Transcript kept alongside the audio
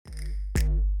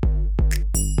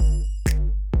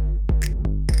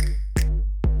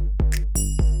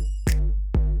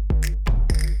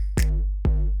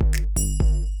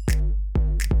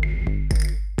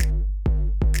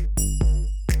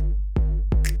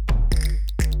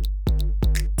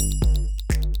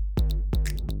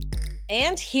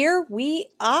And here we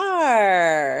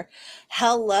are.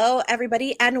 Hello,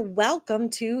 everybody, and welcome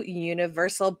to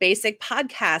Universal Basic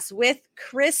Podcast with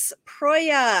Chris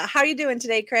Proia. How are you doing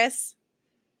today, Chris?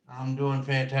 I'm doing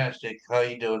fantastic. How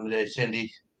you doing today, Cindy?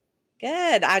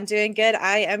 Good. I'm doing good.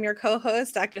 I am your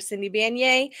co-host, Dr. Cindy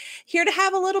Banyai, here to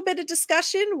have a little bit of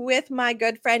discussion with my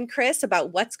good friend Chris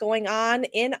about what's going on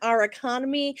in our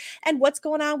economy and what's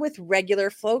going on with regular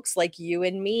folks like you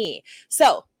and me.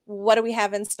 So, what do we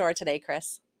have in store today,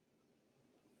 Chris?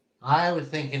 I was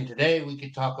thinking today we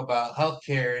could talk about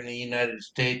healthcare in the United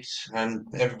States and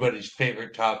everybody's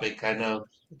favorite topic, I know.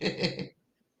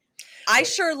 I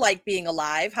sure like being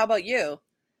alive. How about you?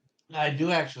 I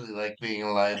do actually like being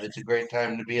alive. It's a great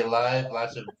time to be alive.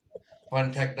 Lots of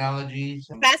fun technologies.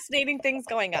 Fascinating things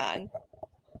going on.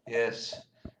 Yes.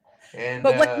 And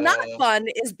But what's not fun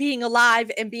is being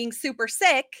alive and being super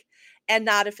sick and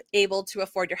not able to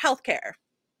afford your health care.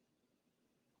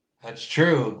 that's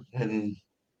true. And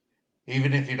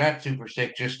even if you're not super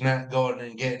sick, just not going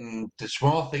and getting the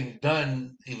small things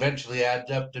done eventually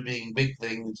adds up to being big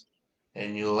things,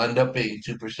 and you'll end up being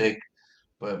super sick.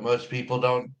 But most people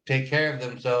don't take care of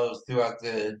themselves throughout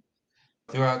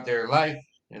their life,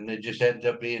 and it just ends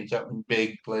up being something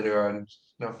big later on. It's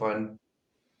no fun.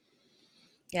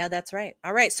 Yeah, that's right.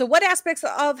 All right. So, what aspects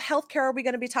of healthcare are we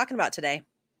going to be talking about today?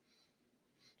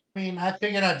 I mean, I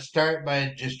figured I'd start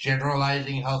by just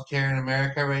generalizing healthcare in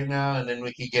America right now, and then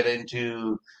we could get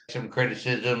into some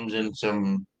criticisms and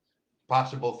some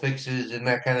possible fixes and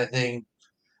that kind of thing.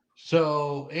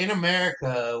 So in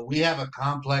America, we have a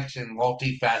complex and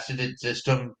multifaceted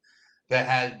system that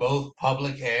has both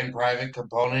public and private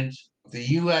components. The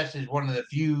US is one of the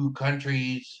few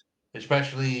countries,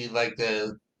 especially like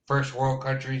the first world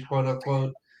countries, quote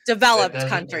unquote, that Developed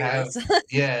doesn't have, countries.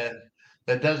 yeah,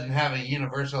 that doesn't have a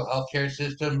universal healthcare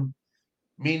system,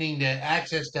 meaning that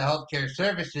access to healthcare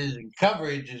services and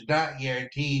coverage is not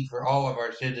guaranteed for all of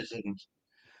our citizens.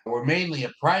 We're mainly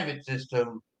a private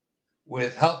system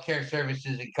with healthcare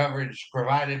services and coverage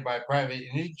provided by private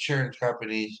insurance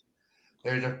companies.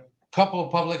 There's a couple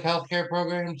of public healthcare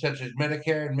programs such as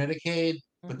Medicare and Medicaid,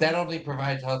 but that Mhm. only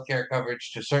provides healthcare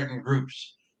coverage to certain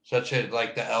groups, such as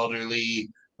like the elderly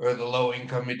or the low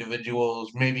income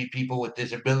individuals, maybe people with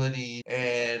disability.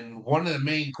 And one of the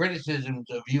main criticisms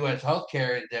of US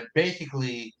healthcare is that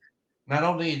basically not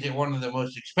only is it one of the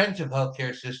most expensive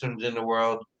healthcare systems in the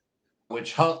world,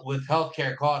 which with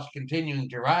healthcare costs continuing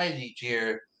to rise each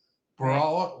year, Right.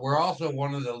 we're also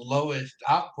one of the lowest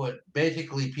output.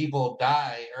 Basically, people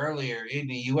die earlier in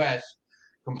the U.S.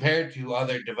 compared to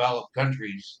other developed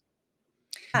countries.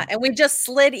 Yeah, and we just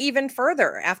slid even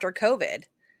further after COVID.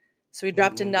 So, we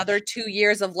dropped Mhm. another 2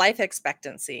 years of life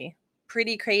expectancy.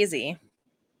 Pretty crazy.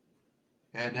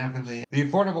 Yeah, definitely. The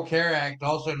Affordable Care Act,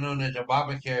 also known as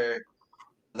Obamacare,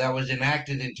 that was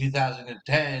enacted in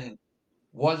 2010,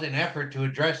 was an effort to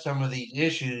address some of these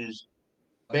issues.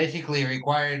 Basically, it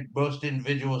required most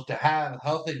individuals to have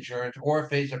health insurance or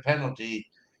face a penalty,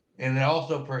 and it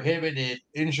also prohibited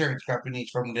insurance companies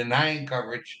from denying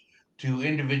coverage to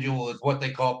individuals with what they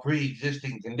call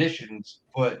pre-existing conditions.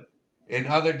 But in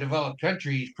other developed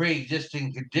countries,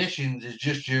 pre-existing conditions is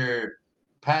just your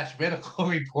past medical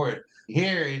report.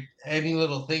 Here, any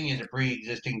little thing is a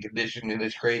pre-existing condition, and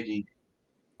it's crazy.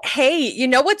 Hey, you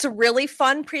know what's a really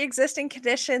fun pre-existing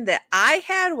condition that I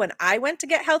had when I went to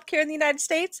get healthcare in the United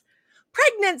States?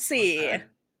 What's Pregnancy. that?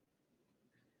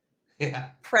 Yeah,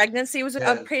 Pregnancy was a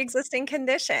yeah. pre-existing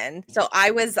condition. So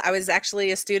I was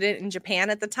actually a student in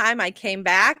Japan at the time. I came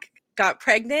back, got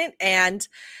pregnant, and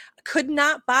could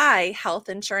not buy health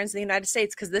insurance in the United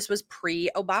States because this was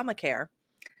pre-Obamacare.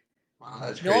 Wow,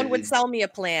 that's No one would crazy. sell me a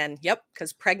plan. Yep,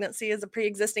 because pregnancy is a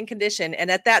pre-existing condition. And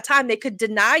at that time, they could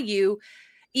deny you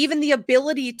even the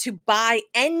ability to buy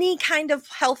any kind of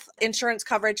health insurance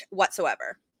coverage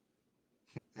whatsoever.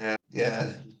 Yeah,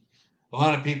 yeah. A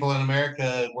lot of people in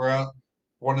America, we're out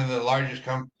one of the largest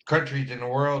countries in the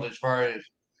world as far as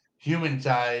human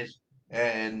size,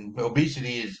 and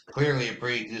obesity is clearly a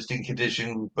pre-existing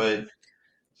condition. But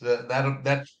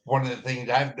that's one of the things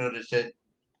I've noticed that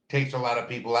takes a lot of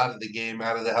people out of the game,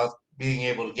 out of the health, being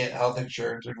able to get health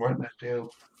insurance and whatnot too.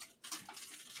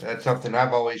 That's something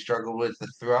I've always struggled with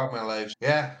throughout my life.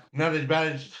 Yeah, not as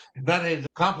bad as not as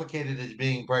complicated as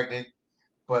being pregnant,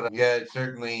 but yeah, it's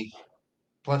certainly.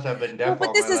 Plus, I've been Well, deaf but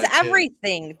all my this is life too.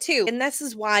 everything too. And this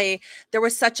is why there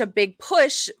was such a big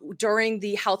push during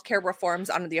the healthcare reforms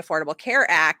under the Affordable Care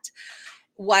Act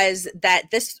was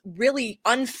that this really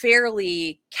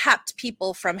unfairly kept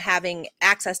people from having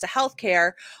access to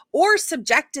healthcare or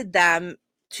subjected them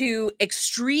to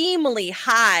extremely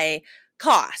high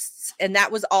costs, and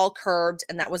that was all curbed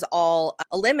and that was all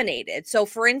eliminated. So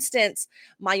for instance,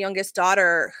 my youngest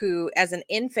daughter, who as an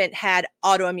infant had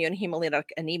autoimmune hemolytic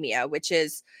anemia, which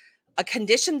is a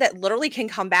condition that literally can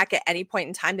come back at any point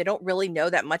in time. They don't really know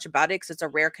that much about it because it's a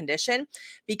rare condition.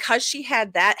 Because she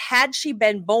had that, had she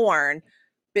been born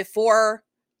before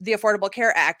the Affordable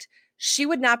Care Act, she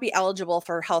would not be eligible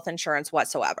for health insurance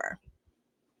whatsoever.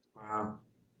 Wow.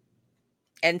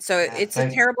 And so Yeah, it's a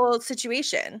terrible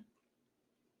situation.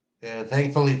 Yeah,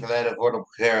 thankfully for that Affordable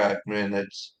Care Act, man,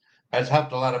 that's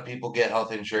helped a lot of people get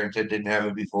health insurance that didn't have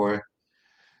it before.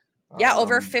 Yeah,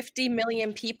 over Um, 50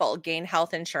 million people gain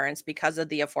health insurance because of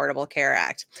the Affordable Care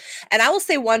Act. And I will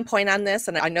say one point on this,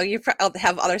 and I know you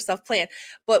have other stuff planned,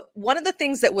 but one of the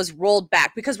things that was rolled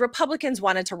back, because Republicans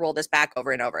wanted to roll this back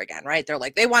over and over again, right? They're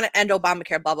like, they want to end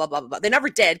Obamacare, blah, blah, blah, blah, blah. They never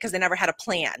did because they never had a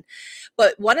plan.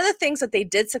 But one of the things that they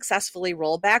did successfully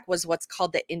roll back was what's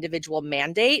called the individual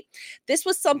mandate. This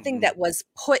was something mhm, that was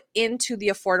put into the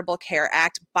Affordable Care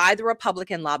Act by the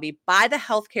Republican lobby, by the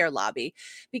healthcare lobby,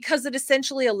 because it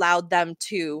essentially allowed them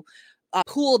to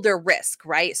pool their risk,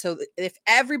 right? So if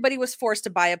everybody was forced to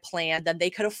buy a plan, then they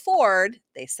could afford,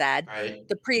 they said, right.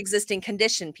 the pre-existing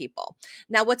condition people.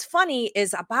 Now, what's funny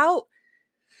is about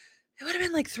it would have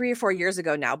been like 3 or 4 years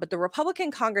ago now, but the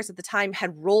Republican Congress at the time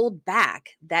had rolled back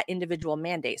that individual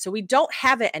mandate. So we don't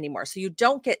have it anymore. So you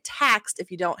don't get taxed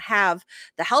if you don't have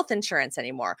the health insurance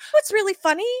anymore. What's really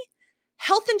funny?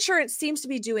 Health insurance seems to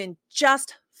be doing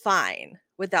just fine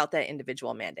without that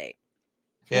individual mandate.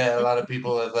 Yeah, a lot of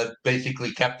people have like,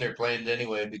 basically kept their plans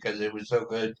anyway because it was so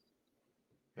good.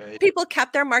 Right. People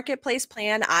kept their marketplace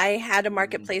plan. I had a Mhm.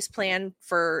 marketplace plan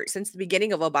for since the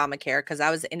beginning of Obamacare because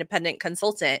I was an independent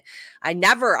consultant. I'm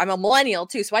a millennial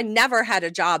too, so I never had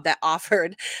a job that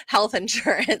offered health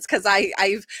insurance because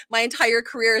I've my entire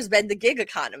career has been the gig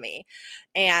economy.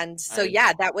 And so Right.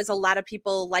 yeah, that was a lot of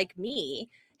people like me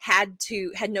had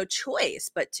no choice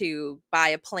but to buy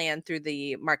a plan through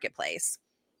the marketplace.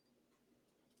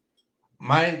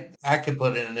 I could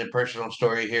put in a personal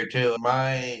story here too.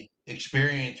 My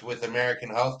experience with American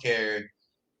healthcare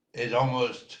is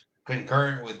almost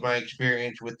concurrent with my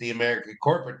experience with the American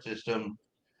corporate system.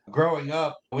 Growing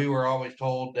up, we were always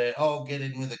told that, oh, get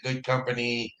in with a good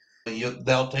company,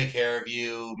 they'll take care of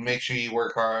you, make sure you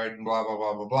work hard, and blah, blah,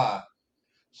 blah, blah, blah.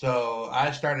 So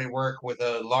I started work with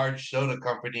a large soda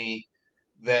company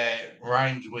that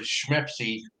rhymes with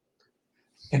Schmepsy.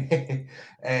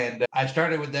 And I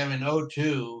started with them in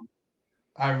 '02.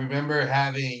 I remember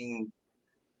having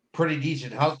pretty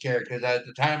decent healthcare because at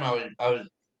the time I was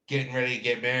getting ready to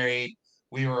get married.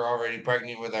 We were already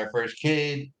pregnant with our first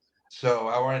kid, so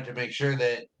I wanted to make sure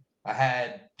that I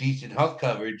had decent health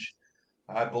coverage.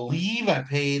 I believe I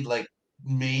paid like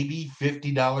maybe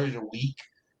 $50 a week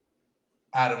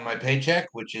out of my paycheck,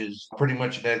 which is pretty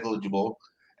much negligible.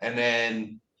 And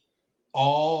then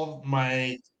all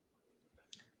my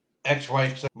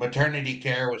ex-wife's maternity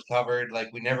care was covered. Like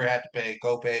we never had to pay a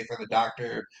copay for the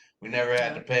doctor. We never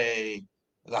had to Yeah. pay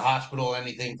the hospital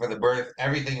anything for the birth.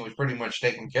 Everything was pretty much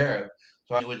taken care of.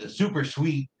 So it was a super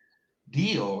sweet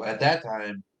deal at that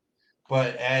time.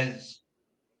 But as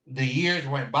the years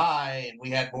went by and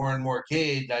we had more and more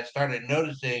kids, I started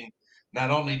noticing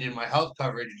not only did my health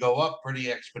coverage go up pretty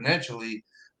exponentially,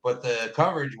 but the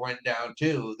coverage went down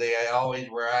too. They always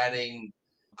were adding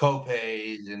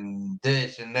copays and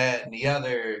this and that and the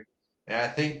other. And I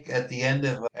think at the end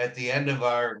of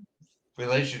our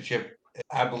relationship,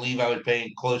 I believe I was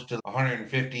paying close to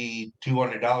 150,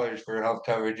 $200 for health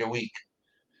coverage a week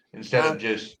instead of Wow.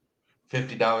 just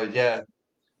 $50. Yeah.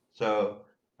 So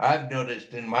I've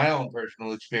noticed in my own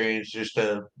personal experience just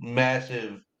a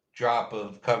massive drop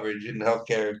of coverage in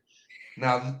healthcare.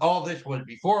 Now, all this was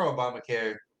before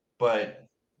Obamacare, but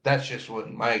that's just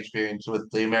what my experience with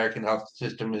the American health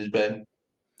system has been.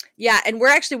 Yeah, and we're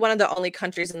actually one of the only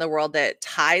countries in the world that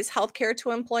ties healthcare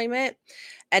to employment.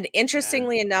 And Yeah.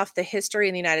 interestingly enough, the history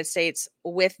in the United States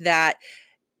with that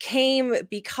came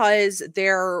because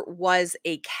there was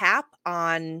a cap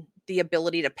on the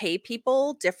ability to pay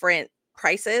people different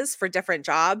prices for different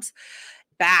jobs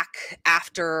back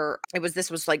after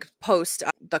this was like post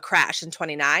the crash in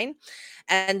 29.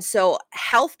 And so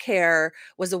healthcare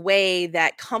was a way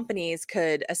that companies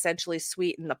could essentially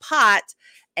sweeten the pot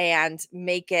and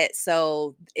make it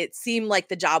so it seemed like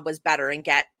the job was better and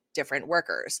get different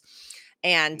workers.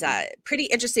 And Mhm. pretty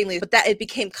interestingly, but that it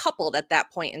became coupled at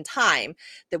that point in time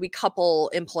that we couple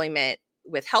employment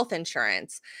with health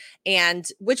insurance, and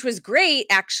which was great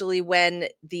actually when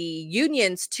the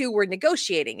unions too were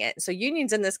negotiating it. So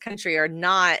unions in this country are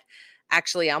not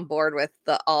actually on board with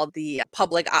all the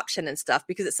public option and stuff,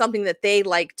 because it's something that they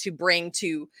like to bring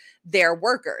to their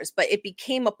workers. But it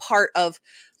became a part of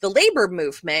the labor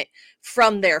movement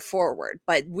from there forward.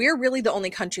 But we're really the only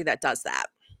country that does that.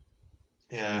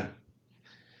 Yeah.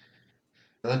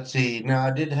 Let's see. Now,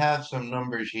 I did have some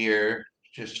numbers here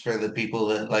just for the people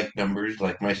that like numbers,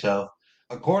 like myself.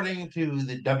 According to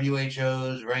the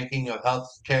WHO's ranking of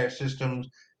healthcare systems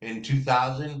in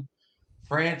 2000,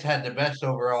 France had the best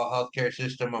overall healthcare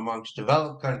system amongst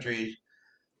developed countries.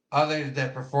 Others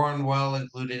that performed well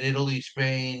included Italy,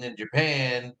 Spain, and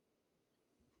Japan.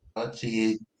 Let's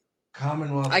see.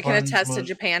 Commonwealth I can funds attest to most.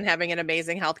 Japan having an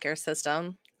amazing healthcare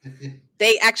system.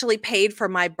 They actually paid for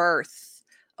my birth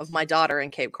of my daughter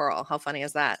in Cape Coral. How funny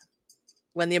is that?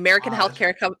 When the American Wow,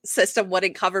 healthcare system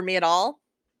wouldn't cover me at all.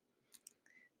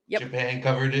 Yep. Japan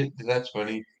covered it. That's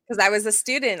funny. Because I was a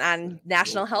student on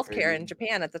national That's healthcare in crazy.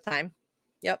 Japan at the time.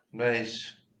 Yep.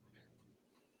 Nice.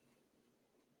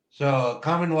 So,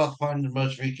 Commonwealth Fund's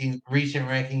most recent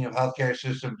ranking of healthcare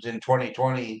systems in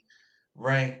 2020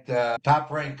 ranked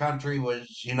top ranked country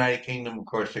was United Kingdom. Of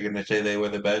course, they're going to say they were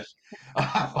the best,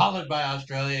 followed by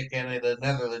Australia, Canada,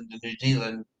 Netherlands, and New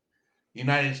Zealand.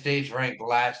 United States ranked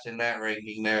last in that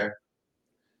ranking there.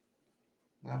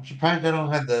 I'm surprised I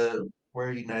don't have the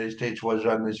where United States was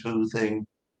on this WHO thing.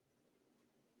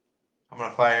 I'm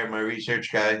gonna fire my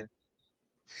research guy.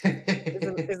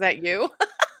 Is that you?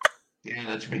 Yeah,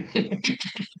 that's me.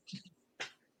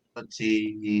 Let's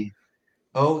see.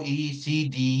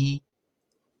 OECD.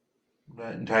 I'm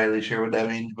not entirely sure what that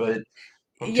means, but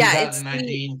from Yeah, it's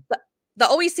 2019, the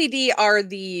OECD are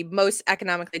the most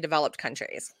economically developed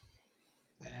countries.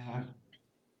 uh,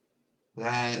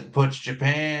 that puts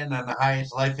Japan on the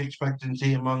highest life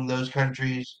expectancy among those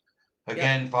countries. Yep.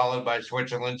 Again, followed by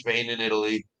Switzerland, Spain, and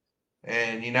Italy.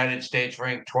 And United States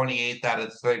ranked 28th out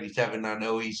of 37 on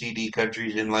OECD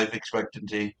countries in life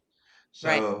expectancy.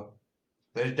 Right. So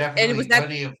there's And it was definitely that.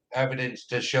 plenty of evidence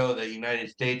to show that United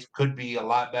States could be a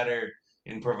lot better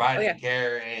in Oh yeah. providing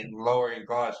care and lowering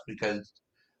costs because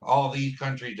all these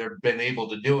countries have been able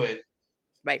to do it,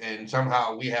 Right. and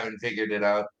somehow we haven't figured it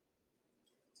out.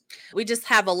 We just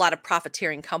have a lot of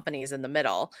profiteering companies in the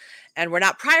middle, and we're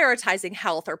not prioritizing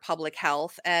health or public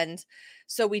health. And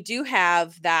so we do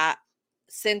have that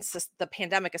since the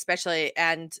pandemic, especially.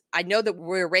 And I know that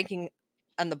we're ranking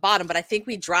on the bottom, but I think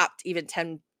we dropped even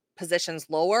 10 positions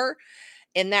lower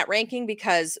in that ranking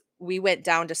because we went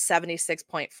down to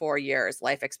 76.4 years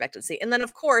life expectancy. And then,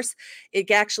 of course,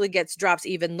 it actually drops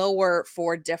even lower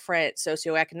for different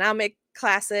socioeconomic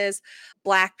classes.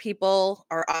 Black people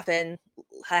are often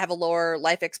have a lower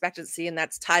life expectancy, and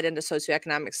that's tied into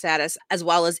socioeconomic status, as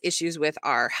well as issues with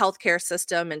our healthcare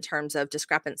system in terms of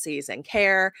discrepancies in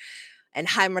care. And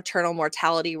high maternal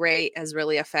mortality rate has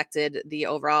really affected the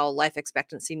overall life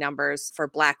expectancy numbers for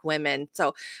Black women.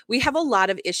 So we have a lot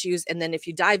of issues. And then if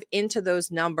you dive into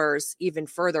those numbers even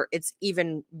further, it's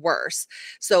even worse.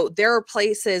 So there are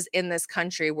places in this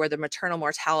country where the maternal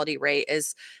mortality rate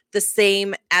is the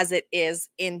same as it is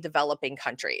in developing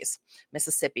countries,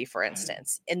 Mississippi, for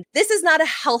instance. And this is not a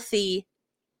healthy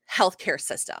healthcare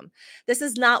system. This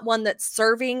is not one that's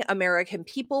serving American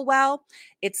people well.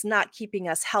 It's not keeping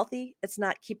us healthy. It's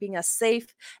not keeping us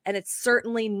safe. And it's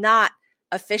certainly not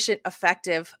efficient,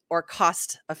 effective, or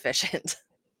cost efficient.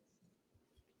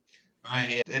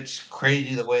 Right? It's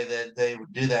crazy the way that they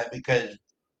would do that because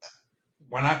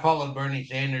when I followed Bernie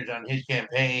Sanders on his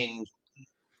campaign,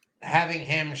 having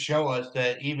him show us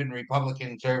that even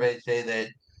Republican surveys say that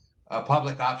a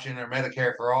public option or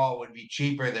Medicare for all would be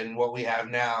cheaper than what we have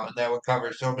now, and that would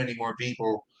cover so many more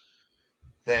people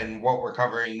than what we're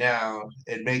covering now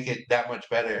and make it that much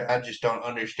better. I just don't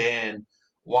understand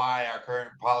why our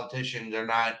current politicians are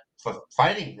not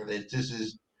fighting for this. This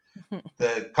is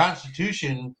the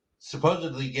Constitution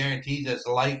supposedly guarantees us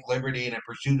life, liberty, and a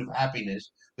pursuit of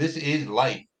happiness. This is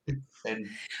life, and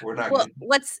we're not Well, going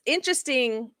what's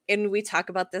interesting, and we talk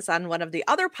about this on one of the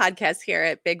other podcasts here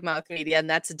at Big Mouth Media, and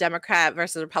that's a Democrat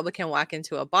versus Republican walk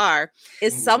into a bar,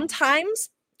 is to. sometimes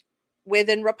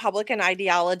within Republican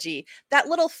ideology, that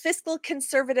little fiscal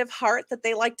conservative heart that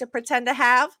they like to pretend to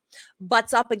have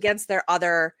butts up against their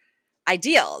other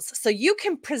ideals. So you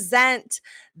can present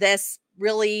this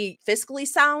really fiscally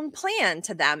sound plan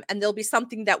to them, and there'll be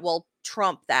something that will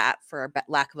trump that, for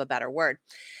lack of a better word.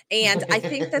 And I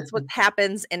think that's what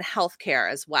happens in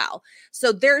healthcare as well.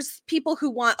 So there's people who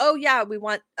want, oh yeah, we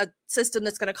want a system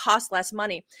that's going to cost less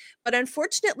money. But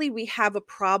unfortunately, we have a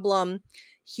problem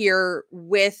here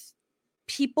with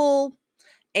people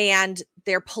and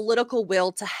their political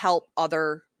will to help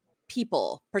other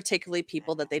people, particularly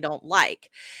people that they don't like.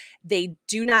 They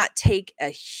do not take a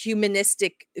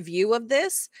humanistic view of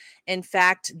this. In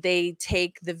fact, they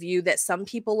take the view that some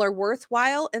people are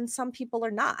worthwhile and some people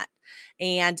are not.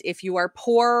 And if you are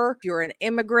poor, if you're an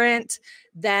immigrant,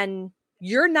 then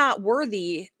you're not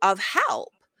worthy of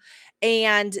help.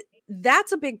 And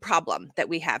that's a big problem that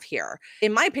we have here.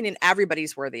 In my opinion,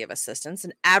 everybody's worthy of assistance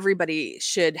and everybody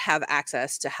should have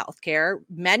access to healthcare.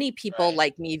 Many people Right.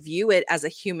 like me view it as a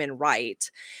human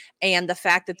right. And the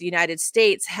fact that the United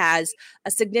States has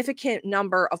a significant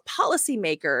number of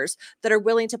policymakers that are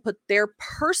willing to put their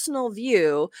personal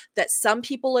view that some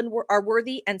people are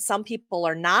worthy and some people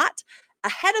are not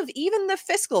ahead of even the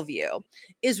fiscal view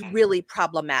is really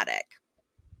problematic.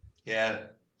 Yeah.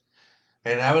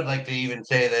 And I would like to even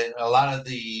say that a lot of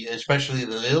the, especially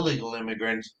the illegal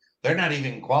immigrants, they're not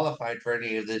even qualified for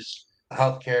any of this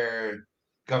healthcare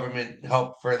government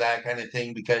help for that kind of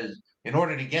thing because in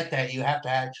order to get that, you have to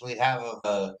actually have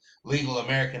a legal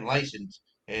American license,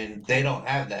 and they don't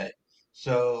have that.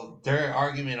 So their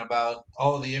argument about,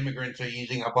 oh, the immigrants are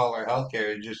using up all our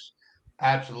healthcare is just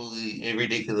absolutely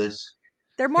ridiculous,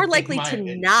 They're more in likely my to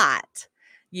opinion. not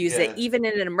use it Yeah. even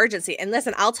in an emergency. And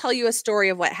listen, I'll tell you a story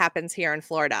of what happens here in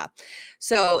Florida.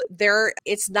 So there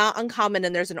it's not uncommon,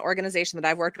 and there's an organization that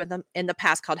I've worked with them in the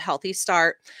past called Healthy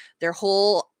Start. Their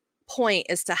whole point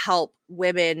is to help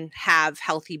women have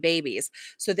healthy babies.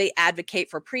 So they advocate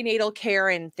for prenatal care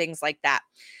and things like that.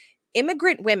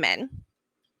 Immigrant women,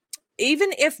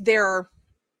 even if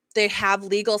they have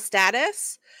legal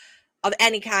status, of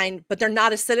any kind, but they're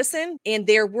not a citizen and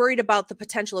they're worried about the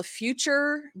potential of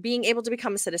future being able to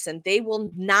become a citizen, they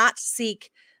will not seek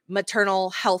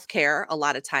maternal health care a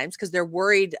lot of times because they're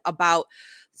worried about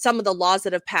some of the laws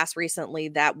that have passed recently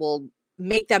that will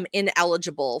make them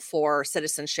ineligible for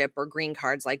citizenship or green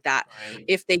cards like that Right.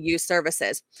 if they use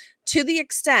services. To the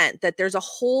extent that there's a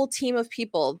whole team of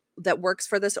people that works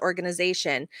for this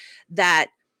organization that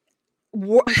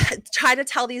try to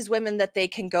tell these women that they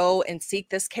can go and seek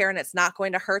this care and it's not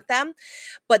going to hurt them.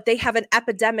 But they have an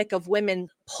epidemic of women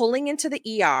pulling into the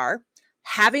ER,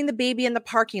 having the baby in the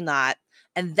parking lot,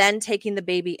 and then taking the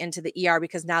baby into the ER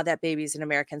because now that baby's an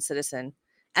American citizen.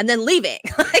 And then leaving,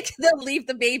 like they'll leave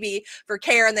the baby for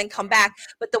care and then come back.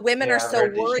 But the women are Yeah, I've so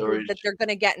heard these worried stories. that they're going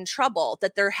to get in trouble,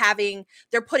 that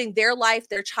they're putting their life,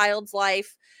 their child's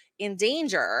life in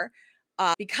danger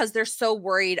because they're so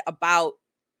worried about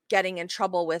getting in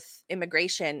trouble with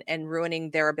immigration and ruining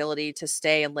their ability to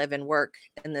stay and live and work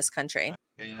in this country.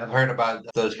 Yeah, I've heard about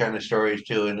those kind of stories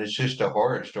too, and it's just a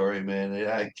horror story, man.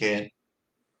 I can't.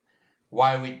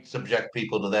 Why we subject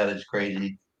people to that is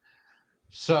crazy.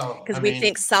 So, I Because we mean,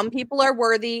 think some people are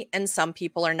worthy and some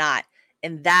people are not.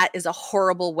 And that is a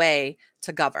horrible way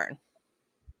to govern.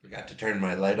 forgot to turn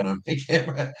my light on my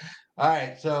camera. All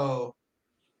right, so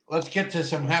let's get to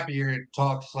some happier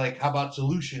talks. Like, how about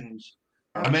solutions?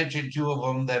 I mentioned two of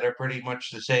them that are pretty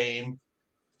much the same.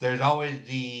 There's always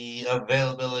the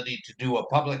availability to do a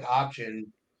public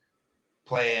option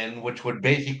plan, which would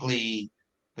basically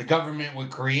the government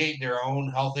would create their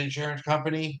own health insurance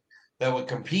company that would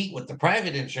compete with the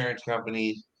private insurance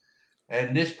companies,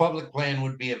 and this public plan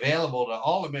would be available to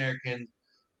all Americans,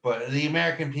 but the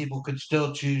American people could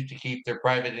still choose to keep their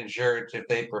private insurance if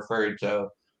they preferred. So,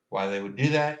 why they would do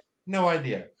that, no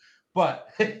idea. But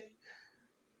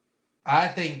I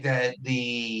think that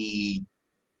the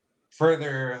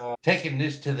further taking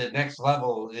this to the next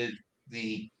level is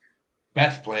the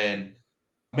best plan.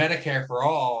 Medicare for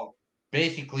all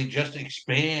basically just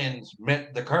expands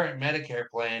the current Medicare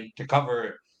plan to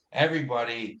cover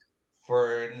everybody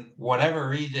for whatever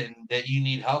reason that you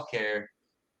need health care.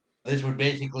 This would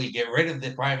basically get rid of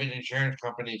the private insurance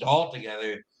companies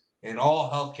altogether, and all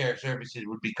healthcare services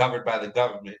would be covered by the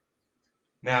government.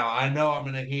 Now, I know I'm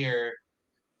going to hear,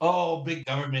 oh, big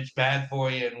government's bad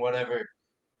for you and whatever.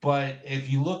 But if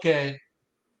you look at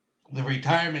the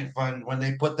retirement fund, when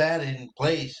they put that in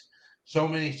place, so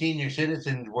many senior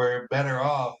citizens were better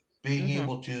off being Mhm.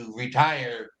 able to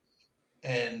retire,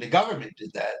 and the government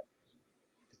did that.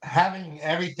 Having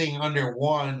everything under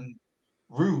one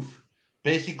roof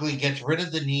basically gets rid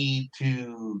of the need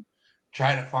to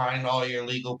try to find all your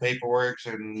legal paperwork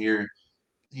and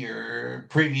your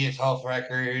previous health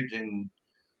records, and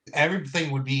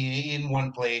everything would be in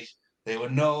one place. They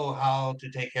would know how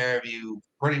to take care of you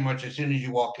pretty much as soon as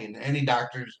you walk in any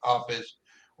doctor's office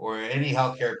or any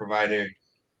healthcare provider.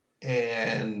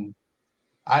 And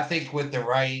I think with the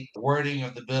right wording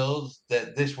of the bills,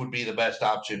 that this would be the best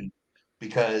option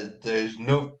because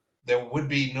there would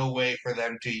be no way for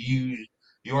them to use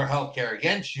your healthcare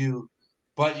against you,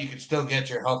 but you could still get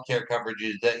your healthcare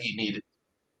coverages that you needed.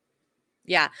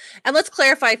 Yeah. And let's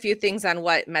clarify a few things on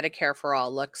what Medicare for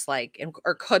All looks like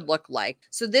or could look like.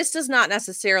 So, this does not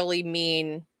necessarily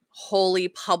mean wholly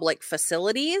public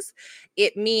facilities.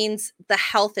 It means the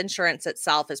health insurance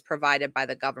itself is provided by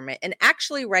the government. And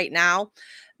actually, right now,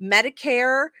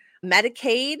 Medicare,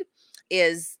 Medicaid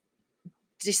is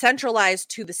decentralized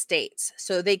to the states.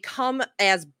 So they come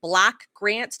as block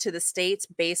grants to the states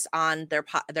based on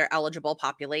their eligible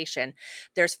population.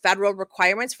 There's federal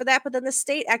requirements for that, but then the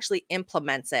state actually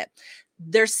implements it.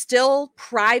 There's still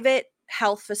private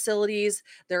health facilities.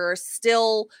 There are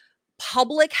still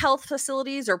public health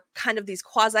facilities or kind of these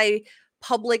quasi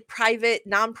public private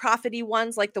nonprofity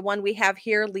ones like the one we have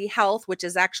here, Lee Health, which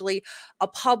is actually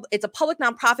it's a public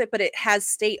nonprofit, but it has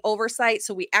state oversight,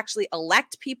 so we actually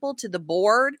elect people to the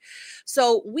board.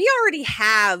 So we already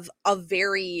have a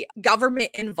very government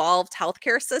involved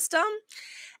healthcare system,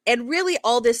 and really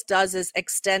all this does is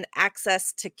extend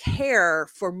access to care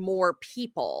for more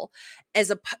people as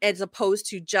opposed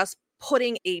to just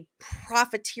putting a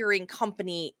profiteering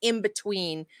company in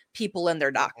between people and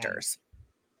their doctors.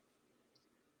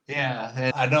 Yeah,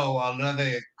 and I know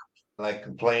another like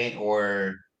complaint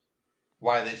or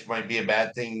why this might be a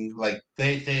bad thing. Like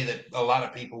they say that a lot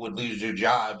of people would lose their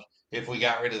jobs if we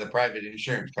got rid of the private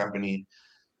insurance company.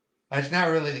 That's not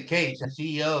really the case. The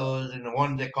CEOs and the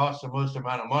ones that cost the most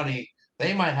amount of money,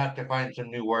 they might have to find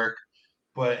some new work.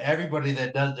 But everybody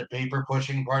that does the paper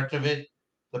pushing parts of it,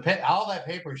 all that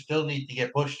paper still needs to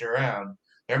get pushed around.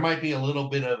 There might be a little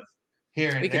bit of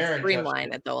here We and could there streamline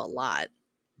adjustment. it though a lot.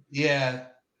 Yeah,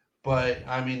 but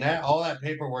I mean that all that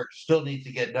paperwork still needs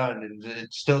to get done, and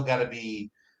it's still got to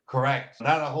be correct.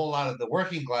 Not a whole lot of the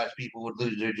working class people would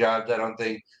lose their jobs. I don't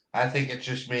think. I think it's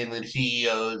just mainly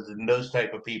CEOs and those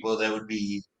type of people that would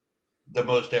be the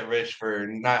most at risk for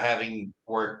not having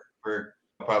work for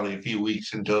probably a few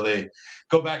weeks until they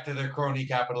go back to their crony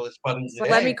capitalist buddies So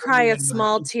and let me hey, we're cry a giving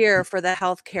small tear for the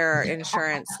healthcare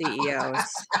insurance CEOs.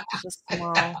 Just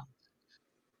small. And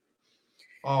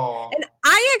oh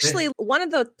I actually, one of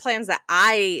the plans that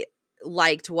I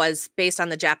liked was based on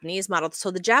the Japanese model.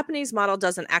 So the Japanese model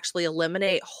doesn't actually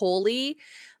eliminate wholly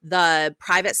the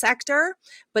private sector,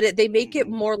 but they make it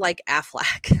more like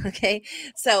Aflac. Okay.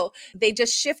 So they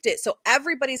just shift it. So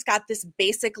everybody's got this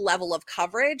basic level of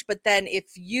coverage, but then if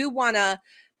you want to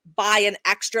buy an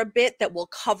extra bit that will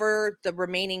cover the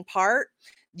remaining part,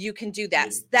 you can do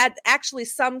that. That actually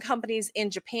some companies in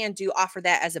Japan do offer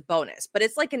that as a bonus, but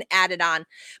it's like an added on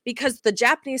because the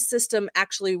Japanese system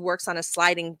actually works on a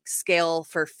sliding scale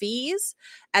for fees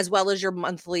as well as your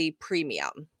monthly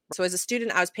premium. So as a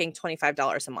student, I was paying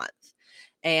 $25 a month.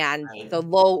 And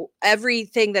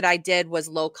everything that I did was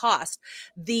low cost.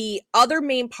 The other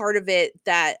main part of it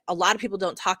that a lot of people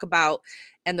don't talk about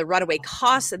and the runaway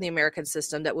costs in the American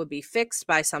system that would be fixed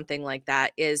by something like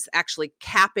that is actually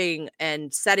capping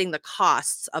and setting the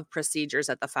costs of procedures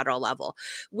at the federal level,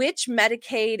 which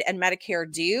Medicaid and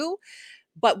Medicare do.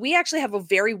 But we actually have a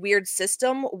very weird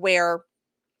system where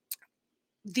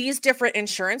these different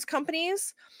insurance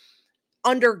companies,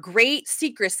 under great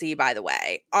secrecy, by the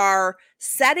way, are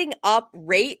setting up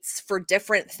rates for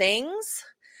different things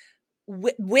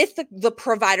with the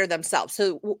provider themselves.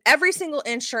 So every single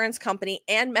insurance company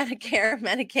and Medicare,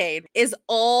 Medicaid is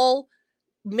all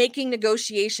making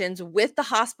negotiations with the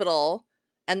hospital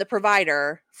and the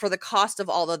provider for the cost of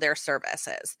all of their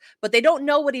services, but they don't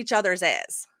know what each other's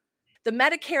is. The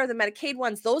Medicare, the Medicaid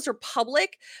ones, those are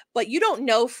public, but you don't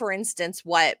know, for instance,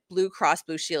 what Blue Cross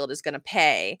Blue Shield is going to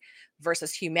pay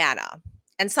versus Humana.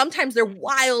 And sometimes they're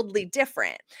wildly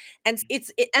different. And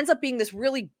it ends up being this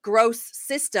really gross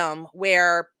system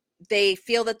where they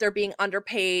feel that they're being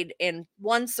underpaid in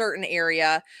one certain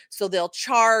area, so they'll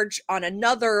charge on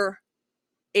another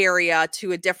area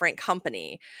to a different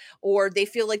company, or they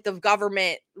feel like the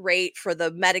government rate for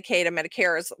the Medicaid and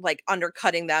Medicare is like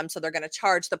undercutting them, so they're going to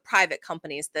charge the private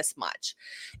companies this much.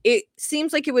 It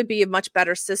seems like it would be a much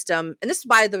better system, and this is,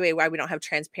 by the way, why we don't have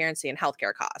transparency in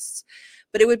healthcare costs,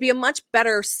 but it would be a much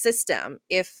better system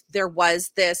if there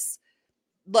was this,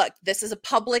 look, this is a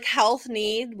public health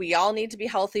need. We all need to be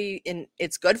healthy, and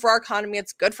it's good for our economy.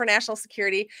 It's good for national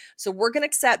security. So we're going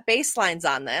to set baselines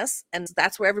on this, and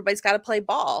that's where everybody's got to play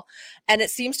ball. And it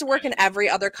seems to work in every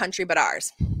other country but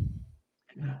ours.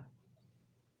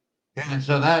 and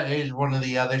so that is one of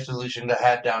the other solutions I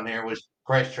had down here was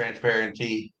price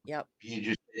transparency. Yep. You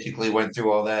just basically went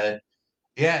through all that.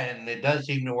 Yeah, and it does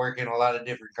seem to work in a lot of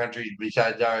different countries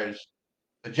besides ours.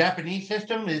 The Japanese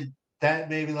system is that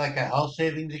maybe like a health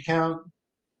savings account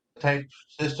type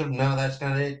system? No, that's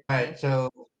not it. All right, so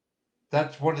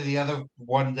that's one of the other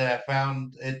ones that I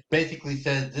found. It basically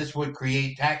says this would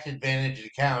create tax advantage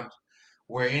accounts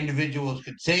where individuals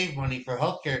could save money for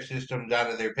healthcare systems out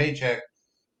of their paycheck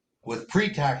with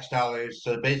pre-tax dollars.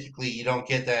 So basically, you don't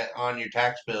get that on your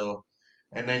tax bill,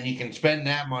 and then you can spend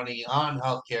that money on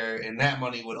healthcare, and that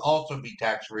money would also be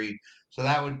tax-free. So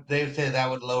they would say that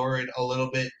would lower it a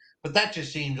little bit, but that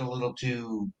just seems a little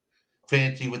too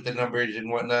fancy with the numbers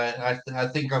and whatnot. I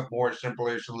think a more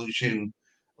simpler solution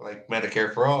like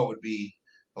Medicare for all would be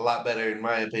a lot better in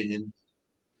my opinion.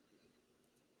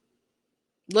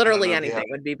 I don't Literally know if you have.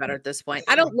 anything would be better at this point.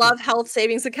 I don't love health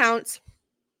savings accounts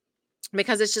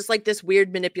because it's just like this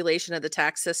weird manipulation of the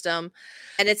tax system.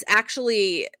 And it's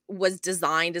actually was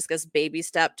designed as this baby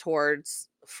step towards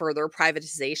further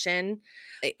privatization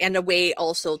and a way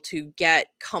also to get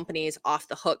companies off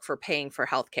the hook for paying for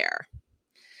healthcare.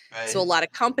 So a Right. lot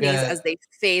of companies, Yeah. as they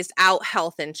phased out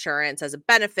health insurance as a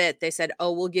benefit, they said,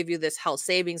 oh, we'll give you this health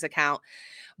savings account.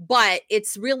 But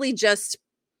it's really just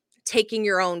taking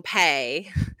your own pay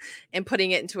and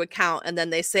putting it into account. And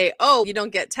then they say, oh, you don't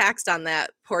get taxed on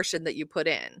that portion that you put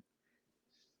in.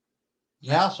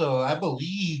 Yeah. Also, I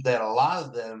believe that a lot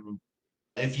of them,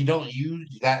 if you don't use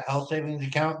that health savings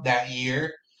account that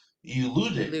year, you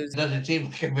lose You it. lose. It doesn't seem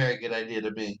like a very good idea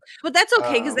to me. But that's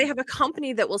okay because they Um, have a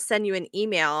company that will send you an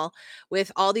email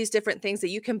with all these different things that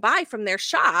you can buy from their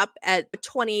shop at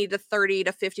 20 to 30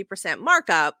 to 50%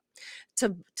 markup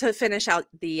to finish out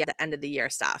the end of the year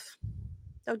stuff.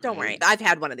 So don't worry. right. I've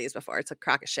had one of these before. It's a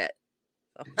crock of shit.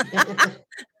 So.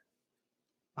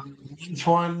 Each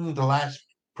one, the last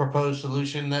proposed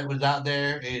solution that was out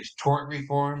there is tort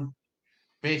reform,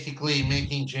 basically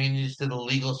making changes to the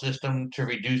legal system to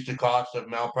reduce the cost of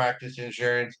malpractice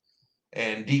insurance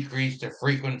and decrease the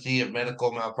frequency of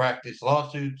medical malpractice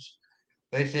lawsuits.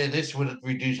 They say this would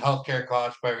reduce healthcare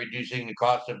costs by reducing the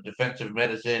cost of defensive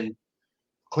medicine.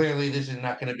 Clearly, this is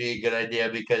not going to be a good idea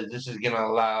because this is going to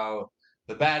allow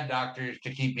the bad doctors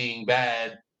to keep being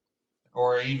bad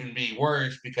or even be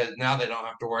worse because now they don't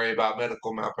have to worry about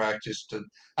medical malpractice.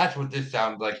 That's what this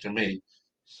sounds like to me.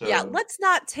 Yeah, So, let's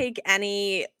not take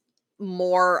any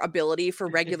more ability for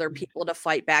regular people to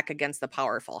fight back against the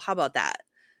powerful. How about that?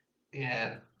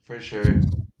 yeah, for sure.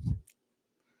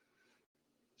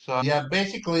 So, yeah,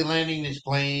 basically landing this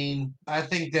plane. I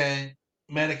think that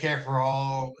Medicare for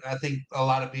all, I think a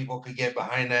lot of people could get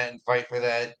behind that and fight for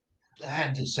that. I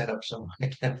had to set up some.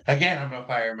 Again, I'm going to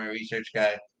fire my research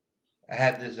guy. I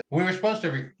had this. We were supposed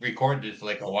to record this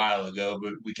like a while ago,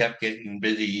 but we kept getting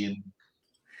busy and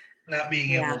not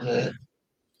being Yeah, able to.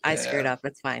 I screwed Yeah. up.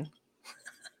 It's fine.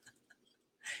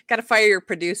 Got to fire your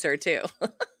producer too.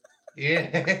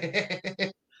 Yeah.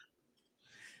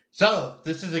 So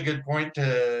this is a good point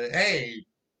to hey,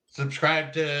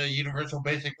 subscribe to Universal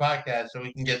Basic Podcast so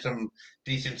we can get some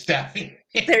decent staffing.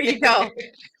 There you go.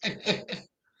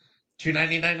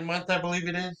 $2.99 a month, I believe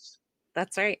it is.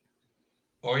 That's right.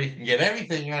 Or you can get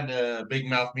everything on Big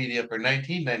Mouth Media for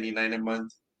 $19.99 a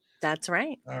month. That's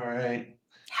right. All right.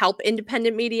 Help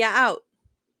independent media out.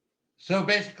 So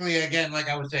basically, again, like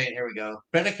I was saying, here we go.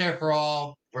 Medicare for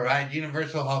all provides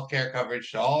universal health care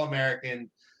coverage to all Americans,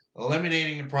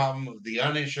 eliminating the problem of the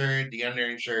uninsured, the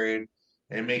underinsured,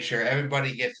 and make sure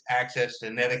everybody gets access to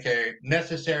Medicare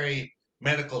necessary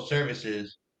medical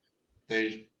services.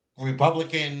 There's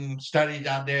Republican studies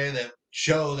out there that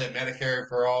show that Medicare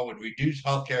for all would reduce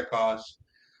healthcare costs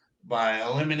by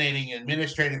eliminating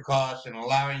administrative costs and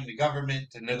allowing the government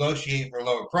to negotiate for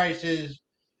lower prices.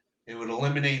 It would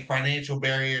eliminate financial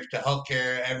barriers to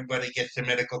healthcare. Everybody gets the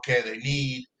medical care they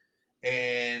need,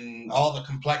 and all the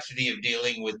complexity of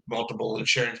dealing with multiple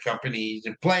insurance companies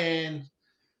and plans.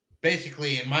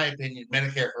 Basically, in my opinion,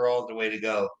 Medicare for all is the way to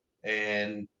go.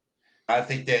 And I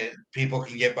think that people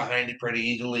can get behind it pretty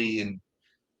easily and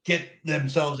get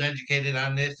themselves educated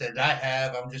on this as I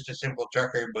have. I'm just a simple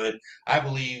trucker, but I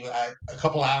believe a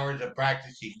couple hours of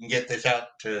practice, you can get this out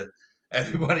to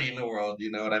everybody in the world.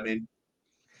 You know what I mean?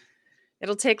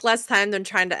 It'll take less time than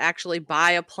trying to actually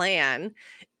buy a plan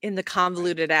in the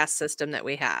convoluted ass system that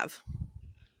we have.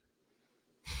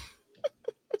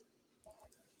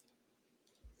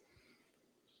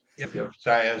 Yep, yep.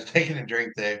 Sorry, I was taking a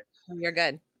drink there. You're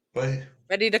good. But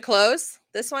Ready to close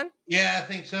this one? yeah, I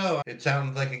think so. It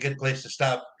sounds like a good place to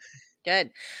stop. Good.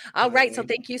 You All know what I right. So mean?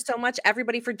 thank you so much,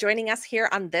 everybody, for joining us here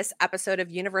on this episode of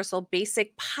Universal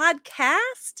Basic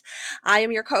Podcast. I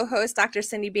am your co-host, Dr.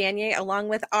 Cindy Banyai, along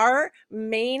with our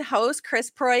main host, Chris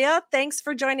Proia. Thanks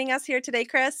for joining us here today,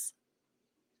 Chris.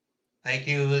 Thank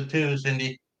you too,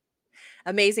 Cindy.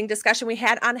 Amazing discussion we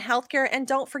had on healthcare. And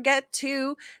don't forget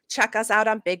to check us out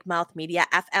on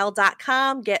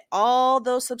bigmouthmediafl.com. Get all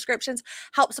those subscriptions,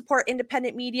 help support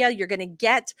independent media. You're going to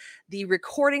get the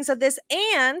recordings of this,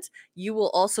 and you will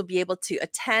also be able to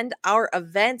attend our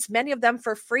events, many of them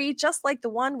for free, just like the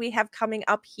one we have coming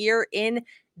up here in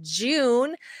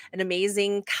June. An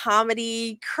amazing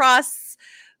comedy cross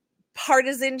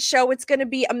partisan show. It's going to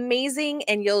be amazing,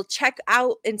 and you'll check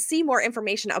out and see more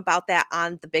information about that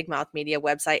on the Big Mouth Media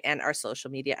website and our social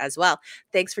media as well.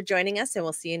 Thanks for joining us, and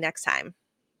we'll see you next time.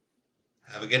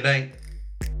 Have a good night.